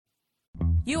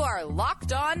You are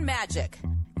Locked On Magic,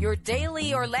 your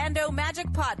daily Orlando Magic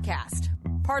podcast,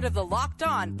 part of the Locked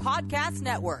On Podcast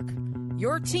Network,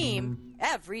 your team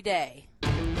every day.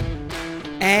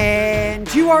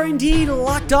 And you are indeed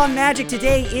Locked On Magic.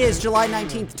 Today is July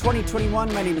 19th,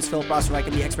 2021. My name is Philip Rossreich.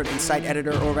 I'm the expert insight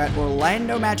editor over at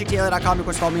OrlandoMagicDaily.com. Of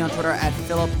course, follow me on Twitter at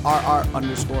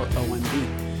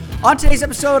PhilipRR_OMB. On today's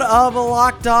episode of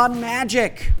Locked On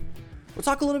Magic, we'll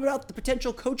talk a little bit about the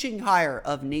potential coaching hire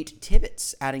of Nate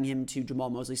Tibbetts, adding him to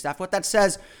Jamahl Mosley's staff, what that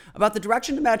says about the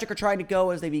direction the Magic are trying to go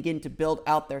as they begin to build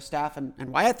out their staff, and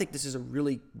why I think this is a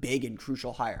really big and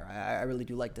crucial hire. I really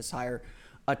do like this hire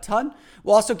a ton.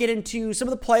 We'll also get into some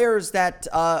of the players that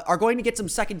are going to get some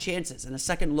second chances and a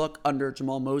second look under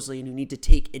Jamahl Mosley and who need to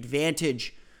take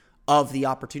advantage of the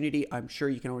opportunity. I'm sure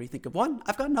you can already think of one.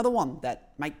 I've got another one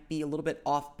that might be a little bit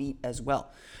offbeat as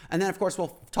well. And then, of course,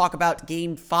 we'll talk about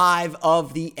Game 5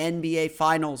 of the NBA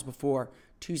Finals before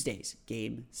Tuesday's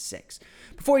Game 6.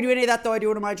 Before we do any of that, though, I do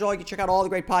want to remind you all you can check out all the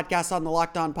great podcasts on the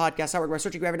Locked On Podcast Network by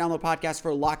searching, grab, and download podcasts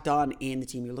for Locked On and the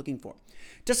team you're looking for.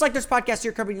 Just like this podcast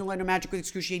here covering the Orlando Magic with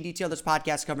excruciating detail, this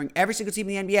podcast covering every single team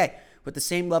in the NBA with the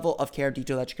same level of care and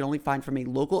detail that you can only find from a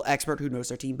local expert who knows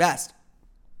their team best.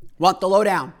 Want the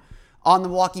lowdown on the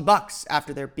Milwaukee Bucks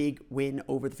after their big win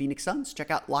over the Phoenix Suns? Check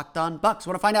out Locked On Bucks.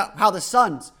 Want to find out how the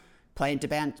Suns plan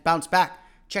to bounce back?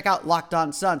 Check out Locked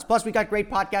On Suns. Plus, we got great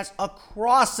podcasts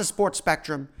across the sports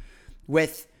spectrum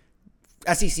with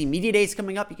SEC Media Days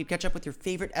coming up. You can catch up with your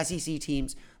favorite SEC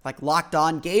teams like Locked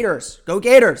On Gators. Go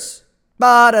Gators!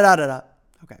 Ba-da-da-da-da.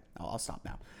 Okay, I'll stop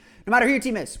now. No matter who your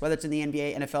team is, whether it's in the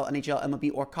NBA, NFL, NHL,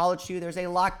 MLB, or college too, there's a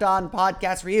Locked On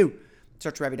podcast for you.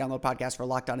 Search for every download podcast for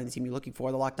Locked On and the team you're looking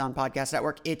for, the Locked On Podcast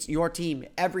Network. It's your team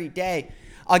every day.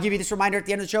 I'll give you this reminder at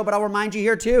the end of the show, but I'll remind you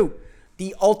here too.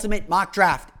 The Ultimate Mock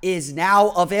Draft is now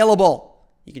available.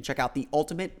 You can check out the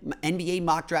Ultimate NBA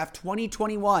Mock Draft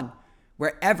 2021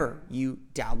 wherever you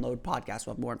download podcasts.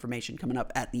 We'll have more information coming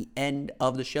up at the end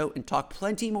of the show and talk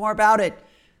plenty more about it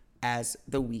as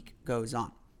the week goes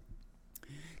on.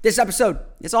 This episode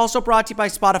is also brought to you by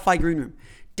Spotify Green Room.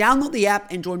 Download the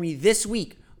app and join me this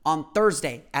week on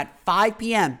Thursday at 5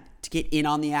 p.m. to get in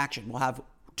on the action. We'll have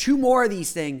 2 more of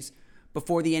these things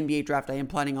before the NBA draft. I am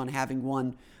planning on having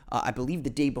one, I believe, the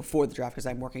day before the draft because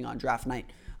I'm working on draft night.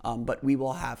 But we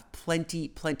will have plenty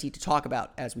to talk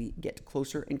about as we get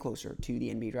closer and closer to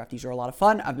the NBA draft. These are a lot of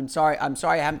fun. I'm sorry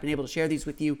I haven't been able to share these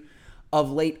with you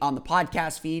of late on the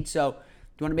podcast feed. So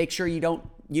you want to make sure you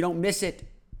don't miss it.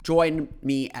 Join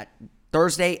me at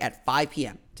Thursday at 5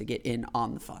 p.m. to get in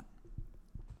on the fun.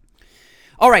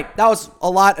 All right, that was a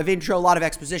lot of intro, a lot of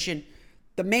exposition.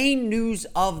 The main news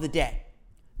of the day.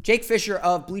 Jake Fisher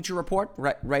of Bleacher Report,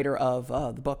 writer of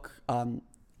the book,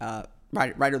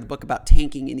 writer of the book about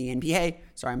tanking in the NBA.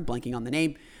 Sorry, I'm blanking on the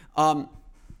name.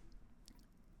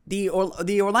 The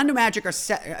Orlando Magic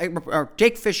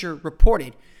Jake Fisher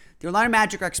reported the Orlando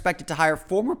Magic are expected to hire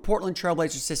former Portland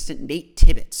Trailblazers assistant Nate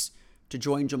Tibbetts to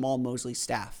join Jamahl Mosley's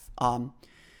staff.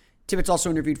 Tibbetts also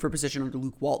interviewed for a position under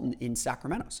Luke Walton in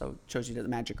Sacramento, so it shows you that the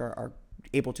Magic are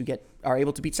able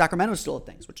to beat Sacramento still at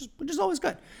things, which is always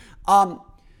good.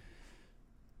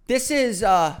 This is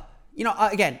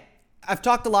again, I've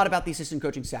talked a lot about the assistant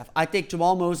coaching staff. I think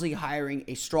Jamahl Mosley hiring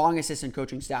a strong assistant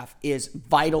coaching staff is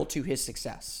vital to his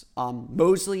success.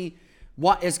 Mosley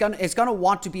is going to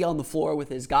want to be on the floor with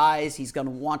his guys. He's going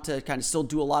to want to kind of still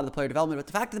do a lot of the player development. But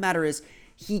the fact of the matter is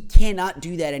he cannot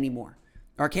do that anymore,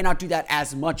 or cannot do that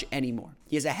as much anymore.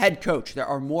 He is a head coach. There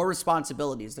are more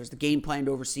responsibilities. There's the game plan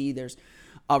to oversee. There's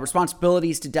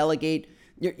responsibilities to delegate.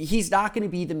 He's not going to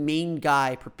be the main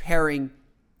guy preparing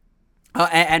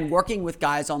and working with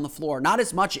guys on the floor. Not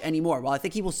as much anymore. Well, I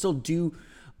think he will still do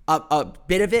a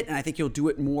bit of it, and I think he'll do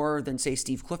it more than, say,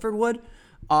 Steve Clifford would.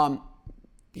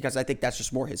 Because I think that's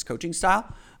just more his coaching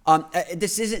style.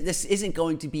 This isn't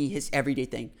going to be his everyday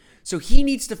thing. So he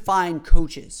needs to find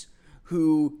coaches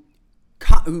who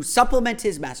supplement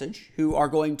his message, who are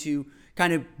going to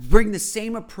kind of bring the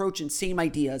same approach and same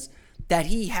ideas that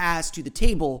he has to the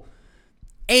table.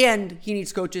 And he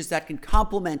needs coaches that can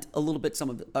complement a little bit some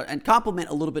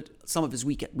of his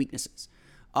weaknesses.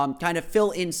 Kind of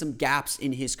fill in some gaps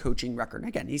in his coaching record.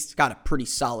 Again, he's got a pretty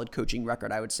solid coaching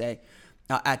record, I would say.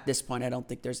 At this point, I don't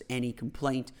think there's any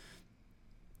complaint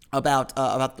about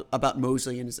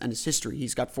Mosley and his history.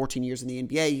 He's got 14 years in the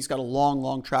NBA. He's got a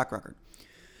long track record.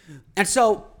 And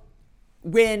so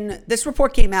when this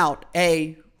report came out,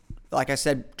 like I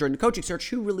said during the coaching search,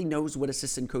 who really knows what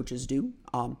assistant coaches do?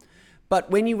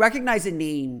 But when you recognize a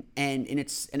name and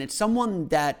it's someone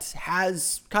that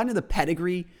has kind of the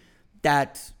pedigree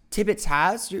that Tibbetts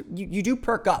has, you do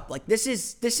perk up. Like this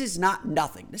is not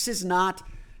nothing. This is not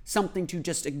something to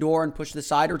just ignore and push to the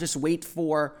side, or just wait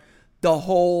for the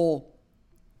whole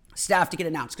staff to get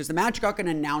announced, because the Magic aren't going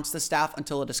to announce the staff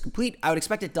until it is complete. I would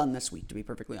expect it done this week, to be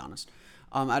perfectly honest.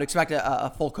 I'd expect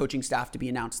a full coaching staff to be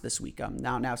announced this week.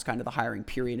 Now it's kind of the hiring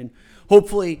period, and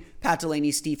hopefully Pat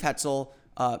Delaney, Steve Hetzel,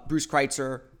 Bruce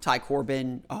Kreitzer, Ty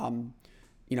Corbin,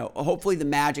 hopefully the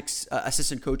Magic's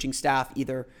assistant coaching staff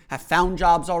either have found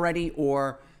jobs already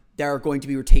or they're going to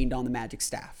be retained on the Magic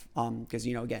staff. Because,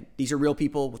 again, these are real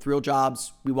people with real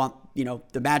jobs. We want,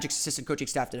 the Magic's assistant coaching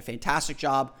staff did a fantastic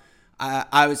job.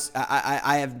 I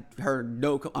have heard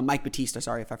no, Mike Batista,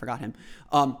 sorry if I forgot him.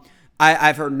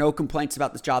 I've heard no complaints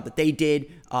about this job that they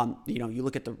did. You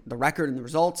look at the record and the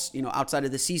results, outside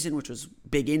of the season, which was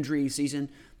big injury season,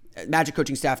 Magic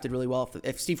coaching staff did really well.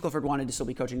 If Steve Clifford wanted to still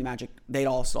be coaching the Magic, they'd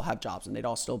all still have jobs and they'd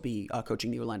all still be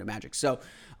coaching the Orlando Magic. So,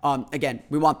 again,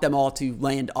 we want them all to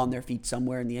land on their feet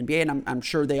somewhere in the NBA, and I'm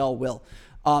sure they all will.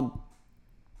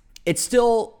 It's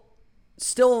still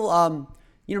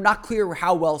not clear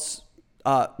how well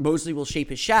Mosley will shape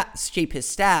his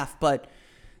staff, but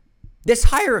this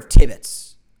hire of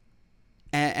Tibbetts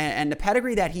and the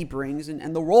pedigree that he brings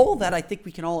and the role that I think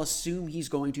we can all assume he's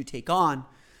going to take on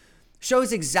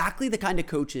shows exactly the kind of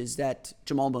coaches that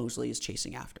Jamal Mosley is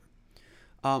chasing after.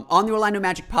 On the Orlando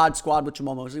Magic Pod Squad with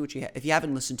Jamal Mosley, which if you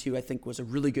haven't listened to, I think was a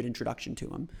really good introduction to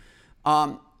him.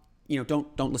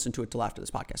 Don't listen to it till after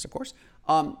this podcast, of course.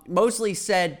 Mosley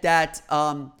said that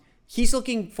he's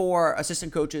looking for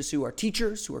assistant coaches who are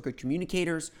teachers, who are good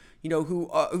communicators,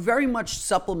 who very much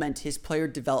supplement his player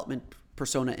development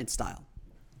persona and style.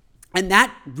 And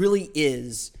that really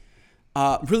is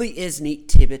Nate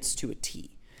Tibbetts to a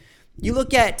T. You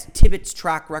look at Tibbetts'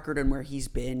 track record and where he's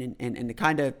been and the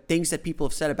kind of things that people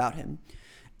have said about him,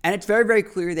 and it's very, very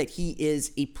clear that he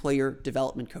is a player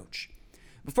development coach.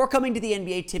 Before coming to the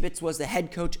NBA, Tibbetts was the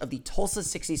head coach of the Tulsa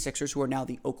 66ers, who are now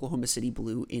the Oklahoma City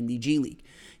Blue in the G League.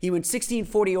 He went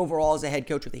 16-40 overall as a head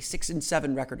coach with a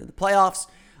 6-7 record in the playoffs.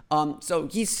 So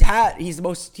he's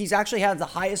actually had the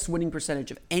highest winning percentage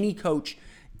of any coach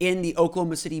in the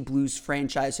Oklahoma City Blues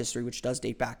franchise history, which does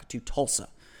date back to Tulsa.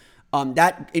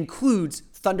 That includes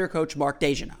Thunder coach Mark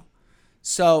Dejeunau.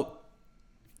 So,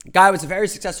 guy was a very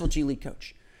successful G League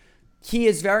coach. He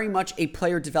is very much a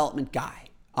player development guy.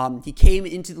 He came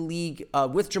into the league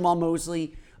with Jamal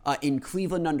Mosley in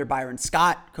Cleveland under Byron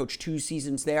Scott, coached 2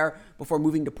 seasons there before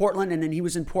moving to Portland, and then he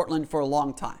was in Portland for a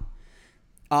long time.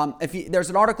 There's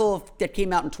an article that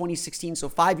came out in 2016, so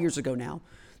 5 years ago now,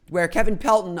 where Kevin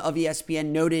Pelton of ESPN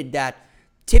noted that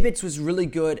Tibbetts was really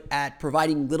good at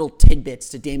providing little tidbits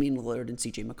to Damian Lillard and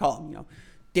CJ McCollum.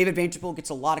 David Vanderpool gets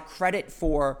a lot of credit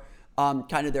for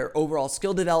kind of their overall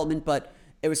skill development, but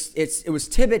it was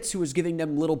Tibbetts who was giving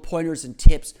them little pointers and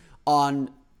tips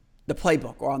on the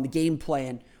playbook or on the game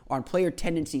plan or on player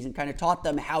tendencies and kind of taught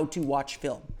them how to watch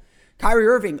film. Kyrie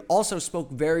Irving also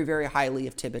spoke very, very highly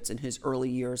of Tibbetts in his early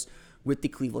years with the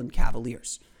Cleveland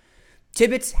Cavaliers.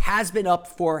 Tibbetts has been up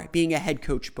for being a head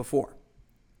coach before.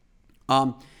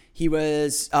 He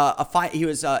was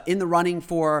in the running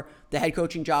for the head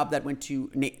coaching job that went to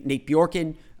Nate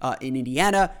Bjorken in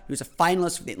Indiana. He was a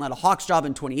finalist for the Atlanta Hawks job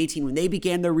in 2018 when they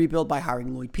began their rebuild by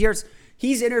hiring Lloyd Pierce.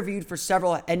 He's interviewed for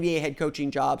several NBA head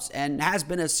coaching jobs and has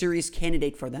been a serious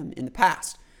candidate for them in the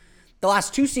past. The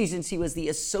last 2 seasons, he was the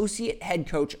associate head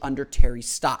coach under Terry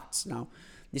Stotts. Now,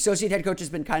 the associate head coach has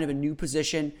been kind of a new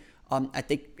position. I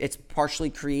think it's partially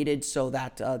created so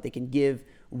that they can give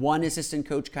one assistant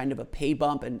coach kind of a pay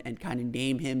bump and kind of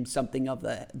name him something of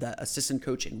the assistant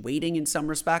coach in waiting in some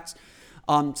respects.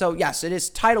 So yes, it is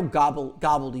title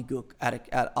gobbledygook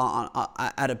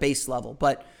at a base level.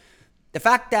 But the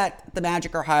fact that the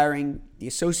Magic are hiring the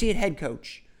associate head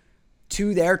coach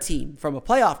to their team from a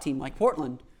playoff team like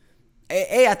Portland,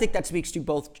 I think that speaks to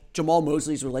both Jamal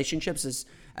Mosley's relationships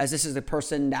as this is a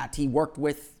person that he worked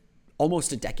with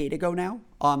almost a decade ago now.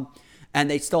 And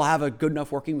they still have a good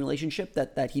enough working relationship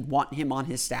that he'd want him on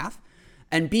his staff.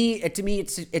 And B, to me,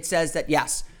 it says that,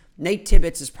 yes, Nate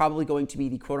Tibbetts is probably going to be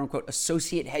the quote-unquote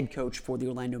associate head coach for the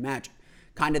Orlando Magic.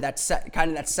 Kind of that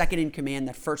second in command,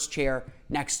 that first chair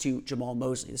next to Jamal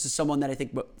Mosley. This is someone that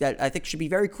I think should be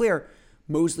very clear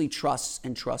Mosley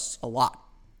trusts a lot.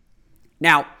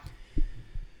 Now,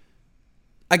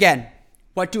 again,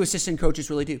 what do assistant coaches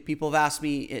really do? People have asked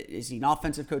me, is he an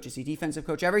offensive coach? Is he a defensive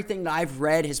coach? Everything that I've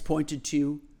read has pointed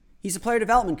to he's a player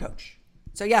development coach.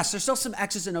 So yes, there's still some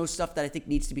X's and O's stuff that I think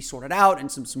needs to be sorted out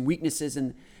and some weaknesses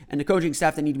and the coaching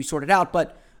staff that need to be sorted out.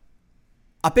 But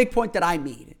a big point that I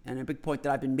made and a big point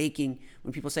that I've been making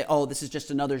when people say, oh, this is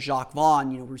just another Jacques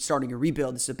Vaughn, we're starting a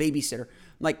rebuild, this is a babysitter. I'm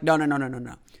like, no.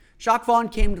 Jacques Vaughn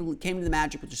came to the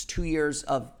Magic with just 2 years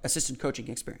of assistant coaching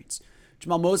experience.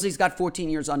 Jamal Mosley's got 14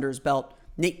 years under his belt.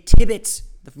 Nate Tibbetts,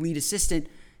 the lead assistant,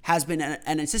 has been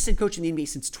an assistant coach in the NBA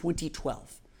since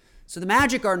 2012. So the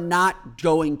Magic are not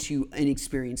going to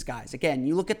inexperienced guys. Again,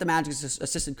 you look at the Magic's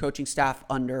assistant coaching staff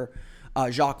under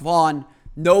Jacques Vaughn.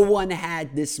 No one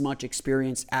had this much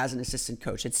experience as an assistant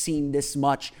coach, had seen this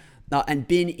much and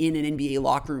been in an NBA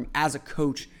locker room as a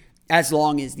coach as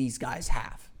long as these guys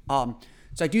have.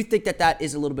 So I do think that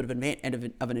is a little bit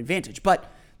of an advantage.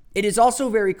 But it is also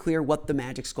very clear what the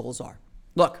Magic's goals are.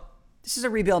 Look, this is a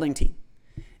rebuilding team.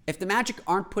 If the Magic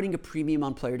aren't putting a premium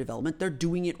on player development, they're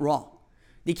doing it wrong.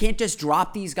 They can't just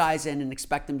drop these guys in and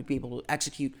expect them to be able to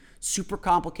execute super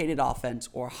complicated offense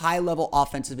or high-level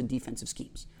offensive and defensive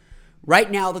schemes. Right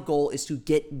now, the goal is to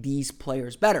get these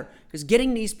players better, because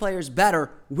getting these players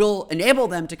better will enable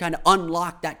them to kind of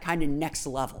unlock that kind of next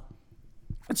level.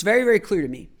 What's very, very clear to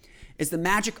me is the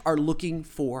Magic are looking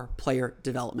for player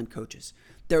development coaches.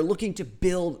 They're looking to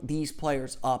build these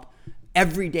players up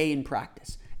every day in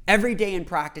practice. Every day in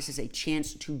practice is a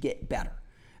chance to get better.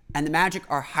 And the Magic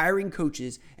are hiring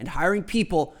coaches and hiring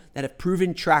people that have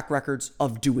proven track records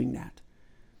of doing that.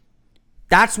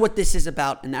 That's what this is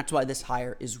about, and that's why this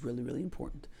hire is really, really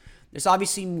important. There's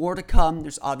obviously more to come.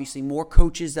 There's obviously more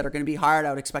coaches that are going to be hired. I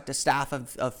would expect a staff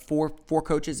of four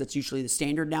coaches. That's usually the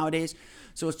standard nowadays.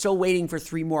 So it's still waiting for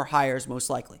 3 more hires, most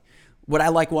likely. Would I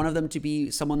like one of them to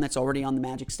be someone that's already on the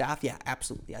Magic staff? Yeah,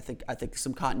 absolutely. I think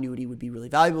some continuity would be really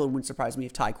valuable. It wouldn't surprise me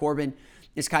if Ty Corbin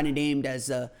is kind of named as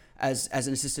an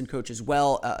assistant coach as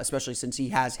well, especially since he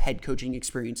has head coaching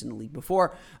experience in the league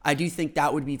before. I do think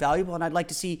that would be valuable, and I'd like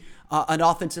to see an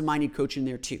offensive-minded coach in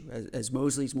there too. As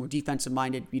Mosley's more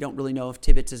defensive-minded, we don't really know if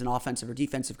Tibbetts is an offensive or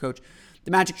defensive coach.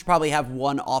 The Magic should probably have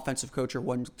one offensive coach or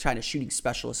one kind of shooting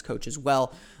specialist coach as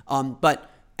well. But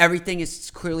everything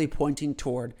is clearly pointing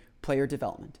toward player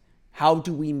development. How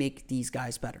do we make these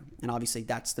guys better? And obviously,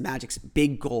 that's the Magic's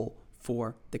big goal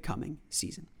for the coming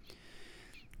season.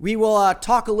 We will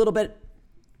talk a little bit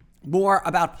more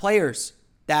about players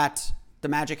that the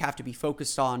Magic have to be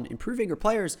focused on improving, or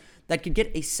players that could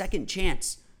get a second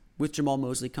chance with Jamal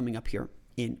Mosley coming up here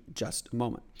in just a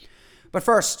moment. But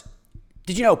first,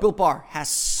 did you know Built Bar has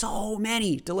so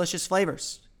many delicious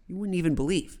flavors? You wouldn't even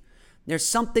believe. There's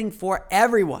something for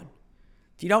everyone.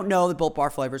 If you don't know the Built Bar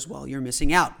flavors, well, you're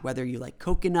missing out. Whether you like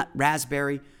coconut,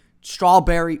 raspberry,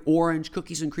 strawberry, orange,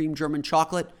 cookies and cream, German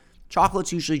chocolate.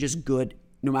 Chocolate's usually just good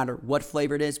no matter what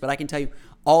flavor it is. But I can tell you,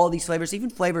 all of these flavors,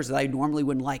 even flavors that I normally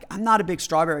wouldn't like. I'm not a big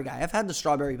strawberry guy. I've had the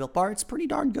strawberry Built Bar. It's pretty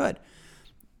darn good.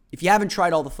 If you haven't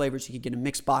tried all the flavors, you can get a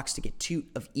mixed box to get 2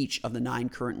 of each of the 9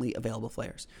 currently available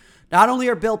flavors. Not only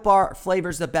are Built Bar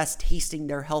flavors the best tasting,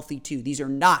 they're healthy too. These are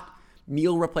not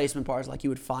meal replacement bars like you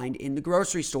would find in the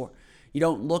grocery store. You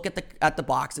don't look at the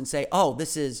box and say, oh,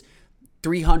 this is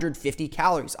 350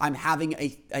 calories. I'm having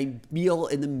a meal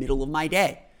in the middle of my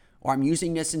day, or I'm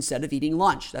using this instead of eating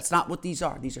lunch. That's not what these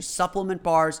are. These are supplement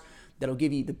bars that'll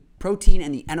give you the protein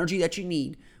and the energy that you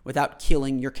need without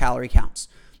killing your calorie counts.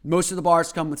 Most of the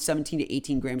bars come with 17 to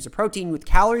 18 grams of protein, with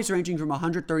calories ranging from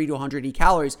 130 to 180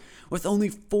 calories, with only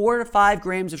 4 to 5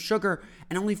 grams of sugar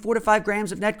and only 4 to 5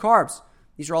 grams of net carbs.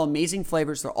 These are all amazing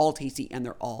flavors. They're all tasty, and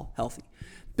they're all healthy.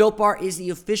 Built Bar is the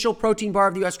official protein bar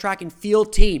of the U.S. track and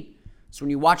field team. So when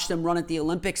you watch them run at the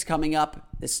Olympics coming up,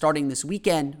 starting this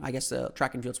weekend, I guess the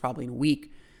track and field's probably in a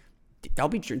week, they'll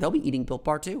be eating Built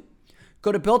Bar too.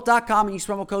 Go to Built.com and use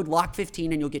promo code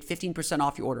LOCK15 and you'll get 15%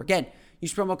 off your order. Again,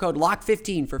 use promo code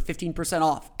LOCK15 for 15%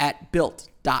 off at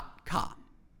Built.com.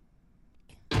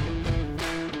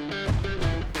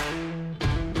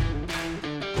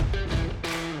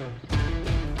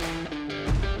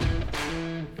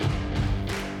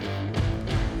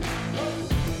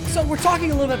 So we're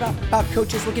talking a little bit about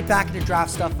coaches. We'll get back into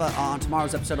draft stuff on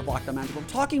tomorrow's episode of Locked On Magic. We're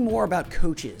talking more about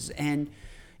coaches. And,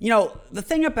 you know, the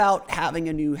thing about having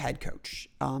a new head coach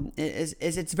is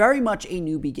it's very much a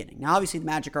new beginning. Now, obviously, the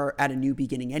Magic are at a new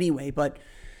beginning anyway, but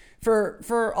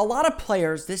for a lot of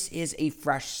players, this is a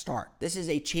fresh start. This is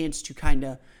a chance to kind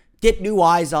of get new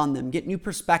eyes on them, get new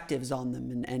perspectives on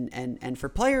them, and for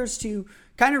players to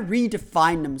kind of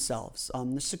redefine themselves.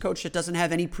 This is a coach that doesn't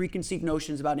have any preconceived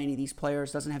notions about any of these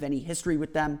players, doesn't have any history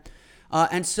with them.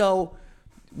 And so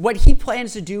what he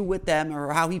plans to do with them,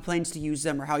 or how he plans to use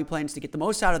them, or how he plans to get the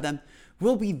most out of them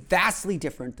will be vastly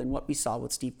different than what we saw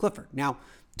with Steve Clifford. Now,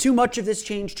 too much of this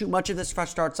change, too much of this fresh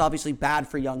start is obviously bad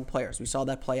for young players. We saw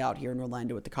that play out here in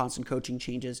Orlando with the constant coaching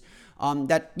changes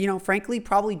that, you know, frankly,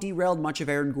 probably derailed much of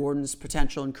Aaron Gordon's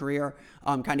potential and career,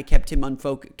 kind of kept him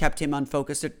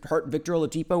unfocused. It hurt Victor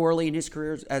Oladipo early in his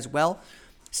career as well.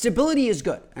 Stability is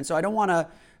good. And so I want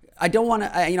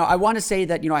to say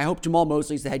that, you know, I hope Jamal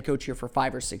Mosley is the head coach here for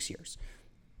 5 or 6 years.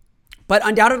 But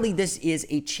undoubtedly, this is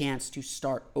a chance to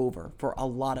start over for a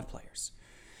lot of players.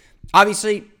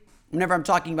 Obviously, whenever I'm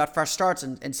talking about fresh starts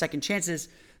and second chances,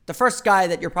 the first guy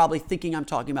that you're probably thinking I'm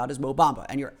talking about is Mo Bamba,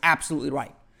 and you're absolutely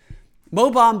right.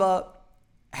 Mo Bamba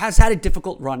has had a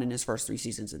difficult run in his first 3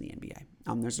 seasons in the NBA.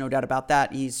 There's no doubt about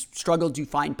that. He's struggled to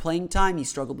find playing time. He's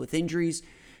struggled with injuries.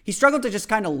 He struggled to just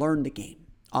kind of learn the game.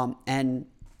 And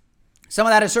some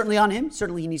of that is certainly on him.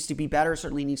 Certainly he needs to be better.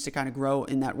 Certainly he needs to kind of grow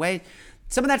in that way.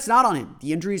 Some of that's not on him.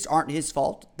 The injuries aren't his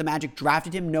fault. The Magic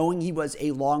drafted him knowing he was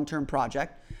a long-term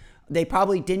project. They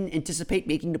probably didn't anticipate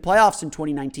making the playoffs in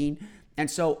 2019. And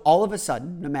so all of a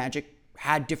sudden, the Magic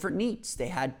had different needs. They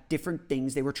had different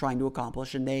things they were trying to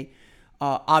accomplish. And they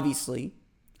obviously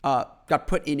got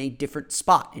put in a different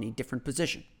spot, in a different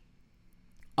position.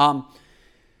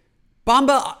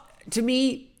 Bamba, to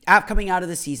me, coming out of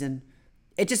the season,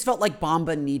 it just felt like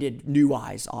Bamba needed new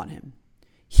eyes on him.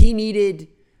 He needed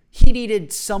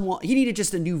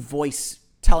just a new voice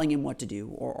telling him what to do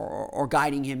or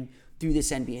guiding him through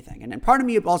this NBA thing. And then part of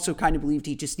me also kind of believed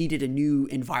he just needed a new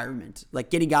environment. Like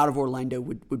getting out of Orlando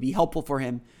would be helpful for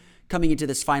him coming into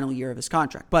this final year of his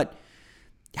contract. But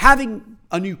having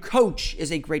a new coach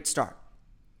is a great start.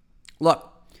 Look,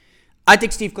 I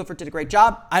think Steve Clifford did a great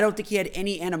job. I don't think he had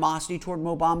any animosity toward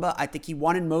Mo Bamba. I think he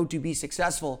wanted Mo to be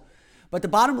successful. But the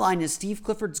bottom line is Steve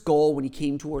Clifford's goal when he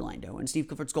came to Orlando, and Steve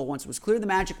Clifford's goal once it was clear the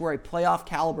Magic were a playoff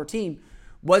caliber team,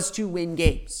 was to win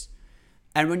games.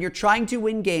 And when you're trying to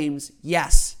win games,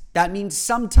 yes, that means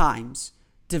sometimes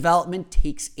development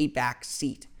takes a back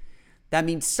seat. That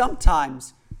means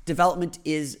sometimes development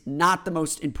is not the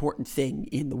most important thing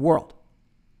in the world.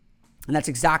 And that's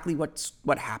exactly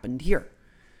what happened here.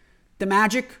 The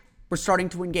Magic were starting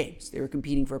to win games. They were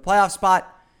competing for a playoff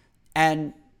spot,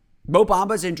 and Mo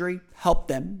Bamba's injury helped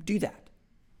them do that.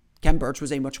 Khem Birch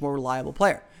was a much more reliable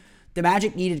player. The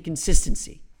Magic needed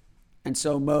consistency, and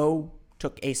so Mo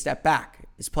took a step back.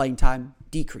 His playing time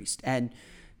decreased. And,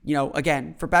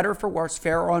 again, for better or for worse,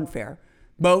 fair or unfair,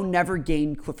 Mo never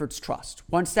gained Clifford's trust.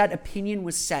 Once that opinion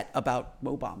was set about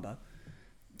Mo Bamba,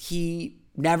 he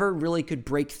never really could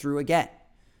break through again.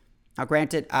 Now,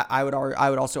 granted, I would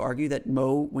also argue that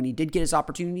Mo, when he did get his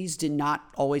opportunities, did not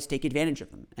always take advantage of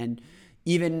them. And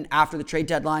even after the trade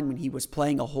deadline, when he was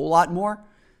playing a whole lot more,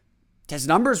 his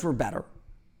numbers were better.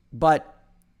 But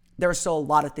there are still a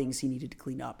lot of things he needed to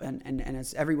clean up. And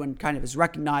as everyone kind of has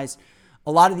recognized,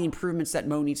 a lot of the improvements that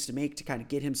Mo needs to make to kind of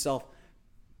get himself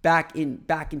back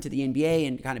into the NBA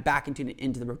and kind of back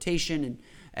into the rotation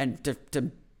and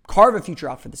to carve a future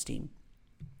out for this team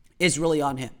is really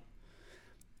on him.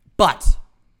 But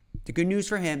the good news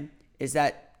for him is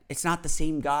that it's not the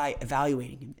same guy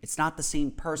evaluating him. It's not the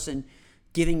same person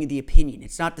giving you the opinion.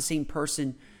 It's not the same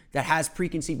person that has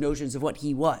preconceived notions of what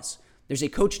he was. There's a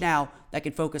coach now that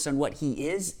can focus on what he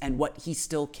is and what he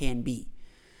still can be.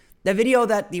 The video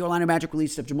that the Orlando Magic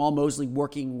released of Jamahl Mosley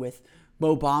working with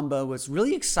Mo Bamba was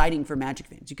really exciting for Magic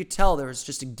fans. You could tell there was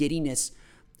just a giddiness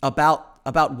about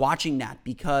watching that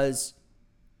because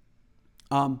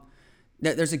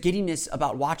there's a giddiness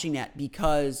about watching that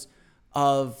because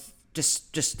of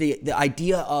just the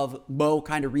idea of Mo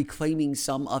kind of reclaiming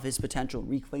some of his potential,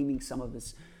 reclaiming some of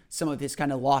his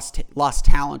kind of lost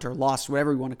talent or lost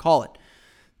whatever you want to call it.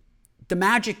 The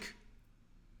Magic,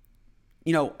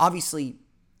 obviously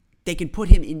they can put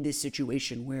him in this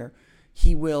situation where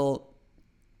he will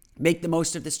make the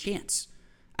most of this chance.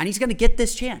 And he's going to get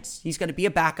this chance. He's going to be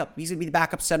a backup. He's going to be the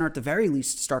backup center at the very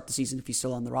least to start the season if he's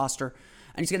still on the roster.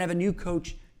 And he's going to have a new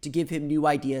coach to give him new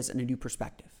ideas and a new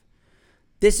perspective.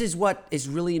 This is what is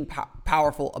really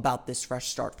powerful about this fresh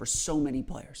start for so many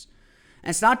players. And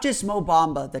it's not just Mo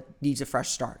Bamba that needs a fresh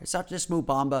start. It's not just Mo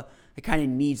Bamba that kind of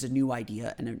needs a new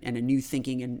idea and a new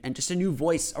thinking and just a new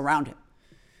voice around him.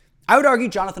 I would argue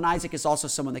Jonathan Isaac is also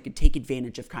someone that could take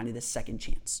advantage of kind of this second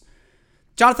chance.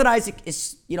 Jonathan Isaac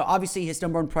is, obviously his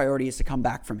number one priority is to come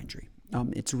back from injury.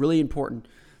 It's really important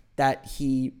that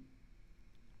he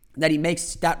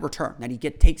makes that return, that he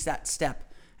takes that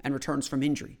step and returns from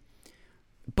injury.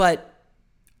 But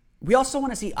we also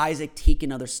want to see Isaac take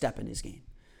another step in his game.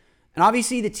 And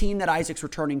obviously the team that Isaac's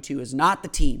returning to is not the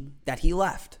team that he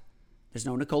left. There's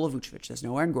no Nikola Vucevic. There's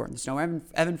no Aaron Gordon. There's no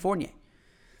Evan Fournier.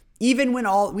 Even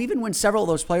when several of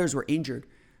those players were injured,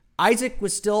 Isaac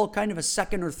was still kind of a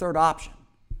second or third option.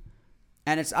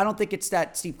 And I don't think it's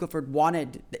that Steve Clifford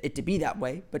wanted it to be that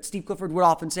way, but Steve Clifford would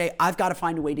often say, I've got to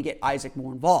find a way to get Isaac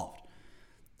more involved.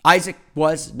 Isaac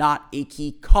was not a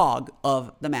key cog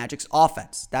of the Magic's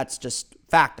offense. That's just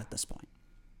fact at this point.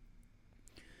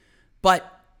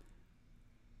 But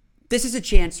this is a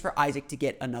chance for Isaac to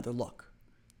get another look.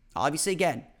 Obviously,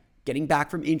 again, getting back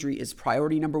from injury is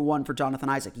priority number one for Jonathan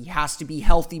Isaac. He has to be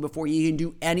healthy before he can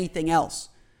do anything else.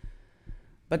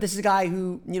 But this is a guy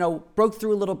who, broke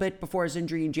through a little bit before his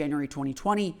injury in January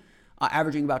 2020,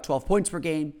 averaging about 12 points per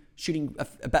game, shooting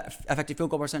effective field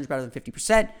goal percentage better than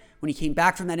 50%. When he came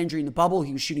back from that injury in the bubble,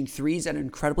 he was shooting threes at an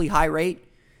incredibly high rate.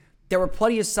 There were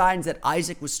plenty of signs that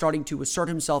Isaac was starting to assert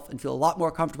himself and feel a lot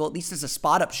more comfortable, at least as a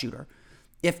spot-up shooter,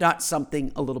 if not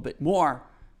something a little bit more,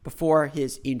 before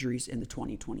his injuries in the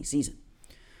 2020 season.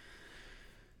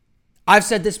 I've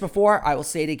said this before. I will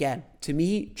say it again. To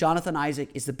me, Jonathan Isaac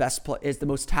is the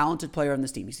most talented player on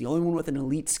this team. He's the only one with an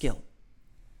elite skill.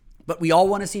 But we all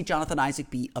want to see Jonathan Isaac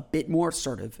be a bit more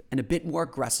assertive and a bit more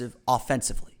aggressive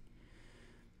offensively.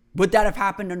 Would that have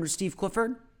happened under Steve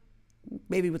Clifford?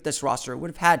 Maybe with this roster, it would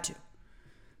have had to.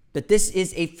 But this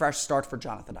is a fresh start for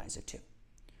Jonathan Isaac too.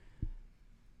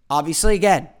 Obviously,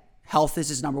 again, health is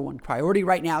his number one priority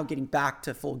right now. Getting back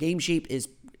to full game shape is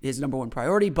his number one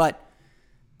priority, but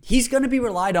he's going to be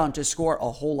relied on to score a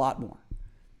whole lot more.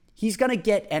 He's going to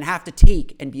get and have to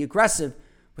take and be aggressive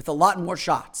with a lot more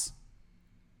shots.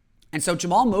 And so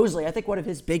Jamahl Mosley, I think one of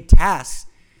his big tasks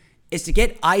is to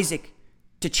get Isaac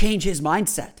to change his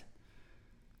mindset.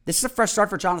 This is a fresh start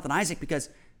for Jonathan Isaac because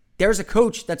there's a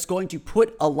coach that's going to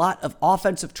put a lot of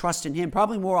offensive trust in him,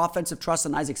 probably more offensive trust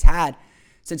than Isaac's had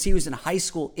since he was in high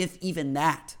school, if even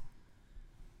that.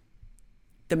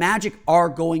 The Magic are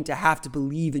going to have to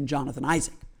believe in Jonathan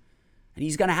Isaac, and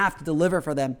he's going to have to deliver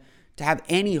for them to have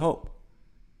any hope.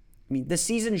 I mean, this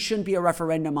season shouldn't be a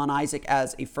referendum on Isaac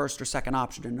as a first or second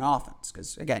option in an offense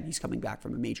because, again, he's coming back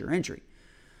from a major injury.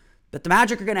 But the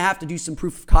Magic are going to have to do some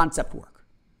proof of concept work.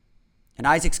 And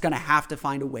Isaac's going to have to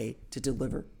find a way to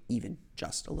deliver even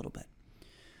just a little bit.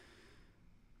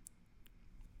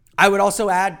 I would also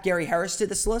add Gary Harris to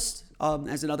this list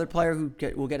as another player who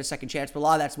will get a second chance. But a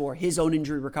lot of that's more his own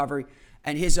injury recovery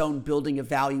and his own building of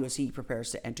value as he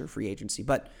prepares to enter free agency.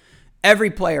 But every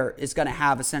player is going to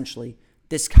have essentially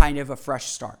this kind of a fresh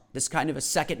start, this kind of a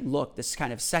second look, this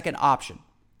kind of second option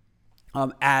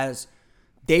as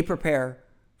they prepare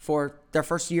for their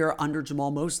first year under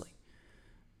Jamahl Mosley.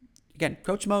 Again,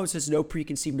 Coach Mose has no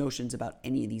preconceived notions about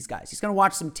any of these guys. He's going to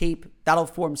watch some tape. That'll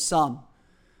form some.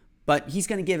 But he's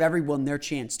going to give everyone their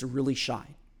chance to really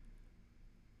shine.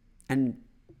 And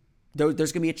there's going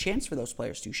to be a chance for those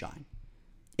players to shine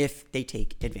if they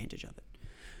take advantage of it.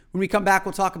 When we come back,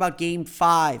 we'll talk about Game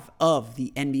 5 of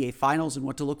the NBA Finals and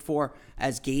what to look for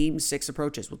as Game 6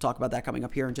 approaches. We'll talk about that coming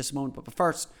up here in just a moment. But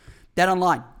first,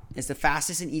 BetOnline is the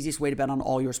fastest and easiest way to bet on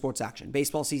all your sports action.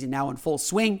 Baseball season now in full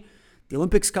swing. The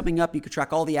Olympics coming up. You can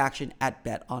track all the action at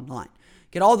BetOnline.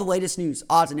 Get all the latest news,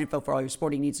 odds, and info for all your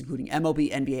sporting needs, including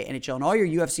MLB, NBA, NHL, and all your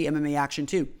UFC MMA action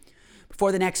too.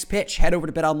 Before the next pitch, head over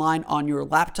to BetOnline on your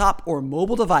laptop or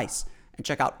mobile device and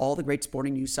check out all the great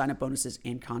sporting news, sign-up bonuses,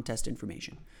 and contest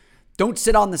information. Don't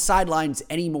sit on the sidelines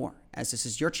anymore, as this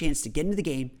is your chance to get into the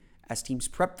game as teams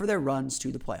prep for their runs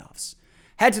to the playoffs.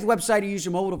 Head to the website or use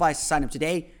your mobile device to sign up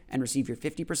today and receive your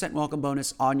 50% welcome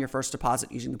bonus on your first deposit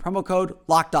using the promo code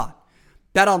LOCKEDON.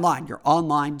 BetOnline, your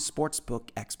online sportsbook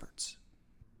experts.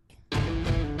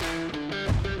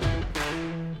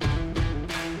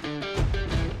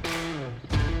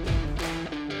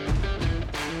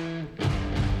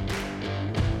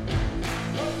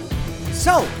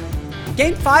 So,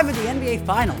 Game 5 of the NBA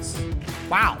Finals.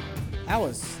 Wow, that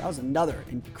was another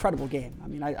incredible game. I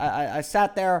mean, I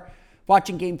sat there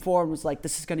watching Game 4 and was like,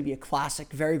 this is going to be a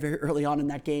classic very, very early on in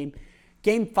that game.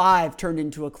 Game 5 turned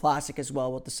into a classic as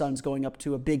well, with the Suns going up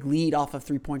to a big lead off of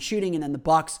three-point shooting, and then the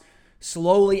Bucks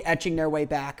slowly etching their way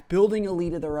back, building a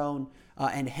lead of their own,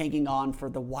 and hanging on for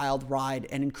the wild ride.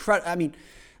 And I mean,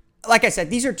 like I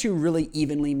said, these are two really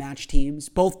evenly matched teams.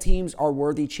 Both teams are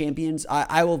worthy champions.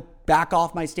 I will back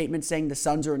off my statement saying the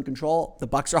Suns are in control. The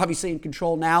Bucks are obviously in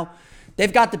control now.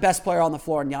 They've got the best player on the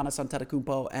floor in Giannis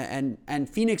Antetokounmpo, and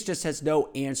Phoenix just has no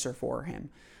answer for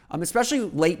him, especially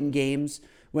late in games.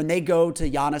 When they go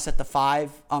to Giannis at the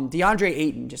 5, DeAndre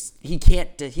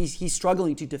Ayton he's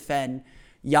struggling to defend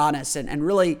Giannis, and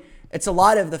really it's a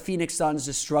lot of the Phoenix Suns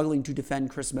just struggling to defend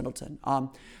Chris Middleton.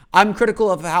 I'm critical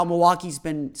of how Milwaukee's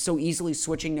been so easily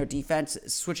switching their defense,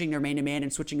 switching their man-to-man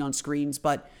and switching on screens,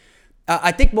 but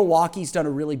I think Milwaukee's done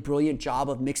a really brilliant job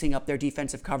of mixing up their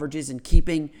defensive coverages and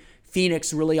keeping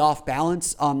Phoenix really off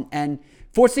balance, and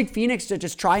forcing Phoenix to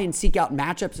just try and seek out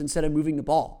matchups instead of moving the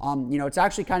ball. It's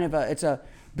actually kind of a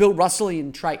Bill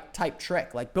Russellian type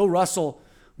trick. Like Bill Russell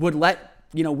would let,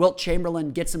 Wilt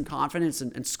Chamberlain get some confidence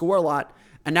and score a lot,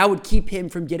 and that would keep him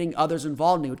from getting others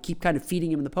involved, and he would keep kind of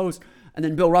feeding him in the post, and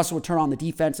then Bill Russell would turn on the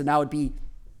defense, and that would be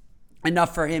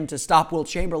enough for him to stop Wilt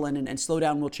Chamberlain and slow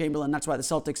down Wilt Chamberlain. That's why the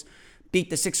Celtics beat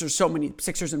the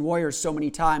Sixers and Warriors so many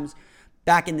times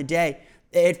back in the day.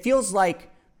 It feels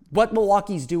like what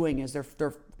Milwaukee's doing is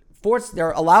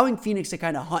they're allowing Phoenix to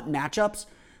kind of hunt matchups,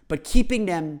 but keeping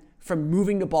them from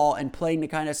moving the ball and playing the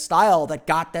kind of style that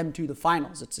got them to the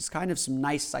finals. It's just kind of some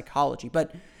nice psychology.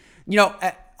 But,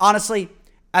 honestly,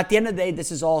 at the end of the day,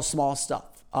 this is all small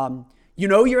stuff.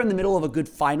 You're in the middle of a good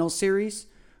finals series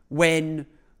when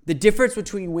the difference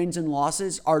between wins and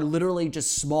losses are literally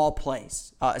just small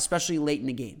plays, especially late in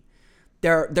the game.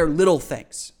 They're little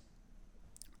things.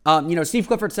 Steve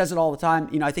Clifford says it all the time.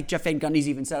 I think Jeff Van Gundy's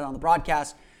even said it on the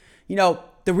broadcast. The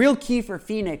real key for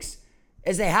Phoenix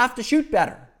is they have to shoot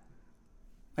better.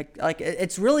 Like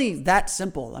it's really that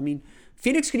simple. I mean,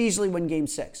 Phoenix could easily win Game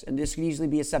 6, and this could easily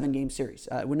be a 7-game series.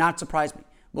 It would not surprise me.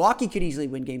 Milwaukee could easily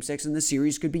win Game 6, and the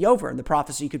series could be over, and the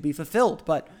prophecy could be fulfilled.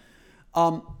 But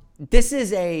this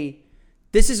is a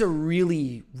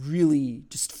really, really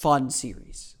just fun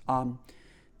series.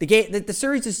 The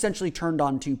series is essentially turned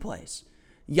on 2 plays.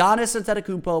 Giannis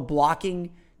Antetokounmpo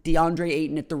blocking DeAndre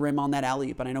Ayton at the rim on that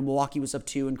alley-oop, and I know Milwaukee was up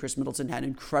 2, and Chris Middleton had an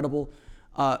incredible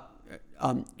run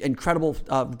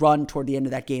toward the end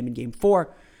of that game in Game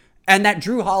 4. And that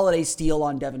Drew Holiday steal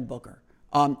on Devin Booker.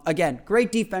 Again,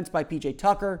 great defense by PJ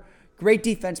Tucker. Great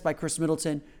defense by Chris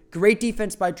Middleton. Great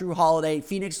defense by Drew Holiday.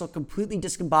 Phoenix looked completely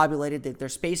discombobulated. Their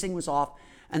spacing was off.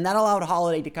 And that allowed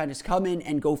Holiday to kind of come in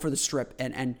and go for the strip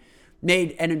and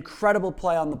made an incredible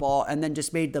play on the ball, and then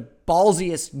just made the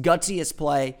ballsiest, gutsiest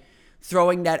play,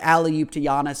 throwing that alley-oop to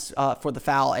Giannis for the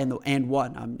foul and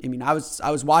one. I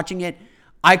was watching it.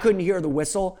 I couldn't hear the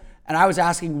whistle, and I was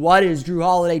asking, what is Drew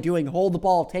Holiday doing? Hold the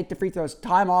ball, take the free throws.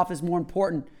 Time off is more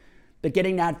important. But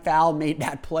getting that foul made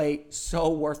that play so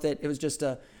worth it. It was just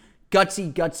a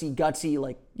gutsy,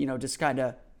 just kind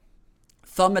of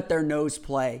thumb at their nose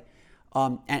play.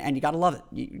 And you gotta love it.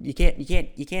 You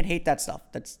can't hate that stuff.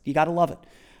 You gotta love it.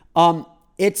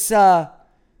 It's gonna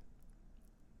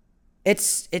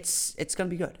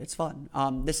be good. It's fun.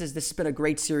 This has been a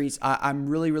great series. I'm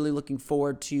really, really looking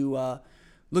forward to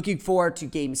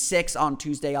Game 6 on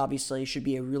Tuesday. Obviously, it should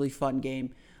be a really fun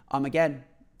game. Again,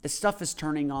 this stuff is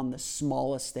turning on the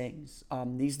smallest things.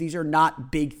 These are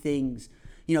not big things.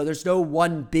 There's no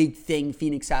one big thing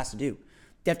Phoenix has to do.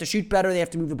 They have to shoot better. They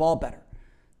have to move the ball better.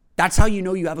 That's how you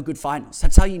know you have a good finals.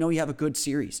 That's how you know you have a good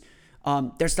series.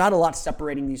 There's not a lot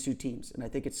separating these two teams, and I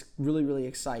think it's really, really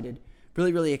exciting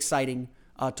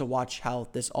to watch how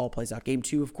this all plays out. Game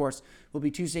 2, of course, will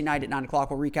be Tuesday night at 9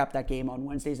 o'clock. We'll recap that game on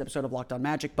Wednesday's episode of Locked On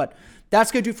Magic. But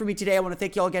that's going to do it for me today. I want to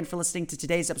thank you all again for listening to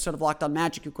today's episode of Locked On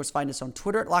Magic. You, of course, find us on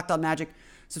Twitter at Locked On Magic.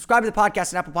 Subscribe to the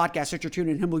podcast at Apple Podcasts, Stitcher,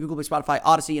 TuneIn, Himmel, Google Play, Spotify,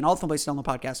 Odyssey, and all the fun places to download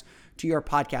podcasts to your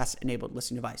podcast-enabled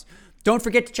listening device. Don't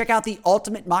forget to check out the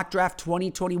Ultimate Mock Draft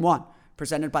 2021,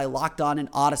 presented by Locked On and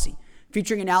Odyssey,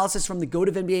 featuring analysis from the GOAT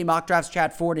of NBA mock drafts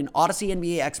Chad Ford and Odyssey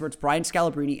NBA experts Brian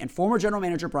Scalabrine and former general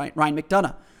manager Ryan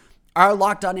McDonough. Our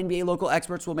Locked On NBA local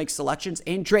experts will make selections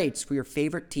and trades for your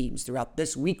favorite teams throughout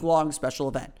this week-long special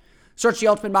event. Search the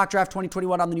Ultimate Mock Draft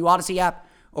 2021 on the new Odyssey app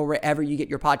or wherever you get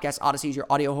your podcasts. Odyssey is your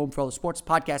audio home for all the sports,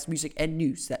 podcasts, music, and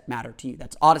news that matter to you.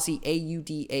 That's Odyssey,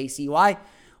 Audacy. We'll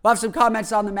have some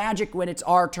comments on the Magic when it's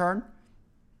our turn.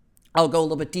 I'll go a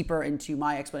little bit deeper into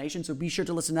my explanation, so be sure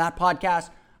to listen to that podcast.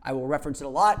 I will reference it a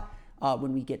lot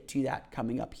when we get to that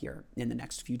coming up here in the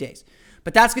next few days.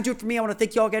 But that's going to do it for me. I want to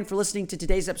thank you all again for listening to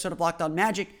today's episode of Locked On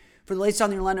Magic. For the latest on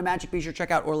the Orlando Magic, be sure to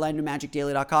check out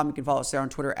OrlandoMagicDaily.com. You can follow us there on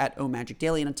Twitter at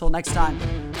OMagicDaily. And until next time,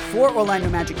 for Orlando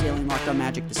Magic Daily and Locked On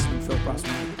Magic, this has been Phil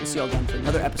Crossman. We'll see you all again for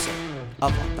another episode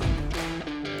of Locked On Magic.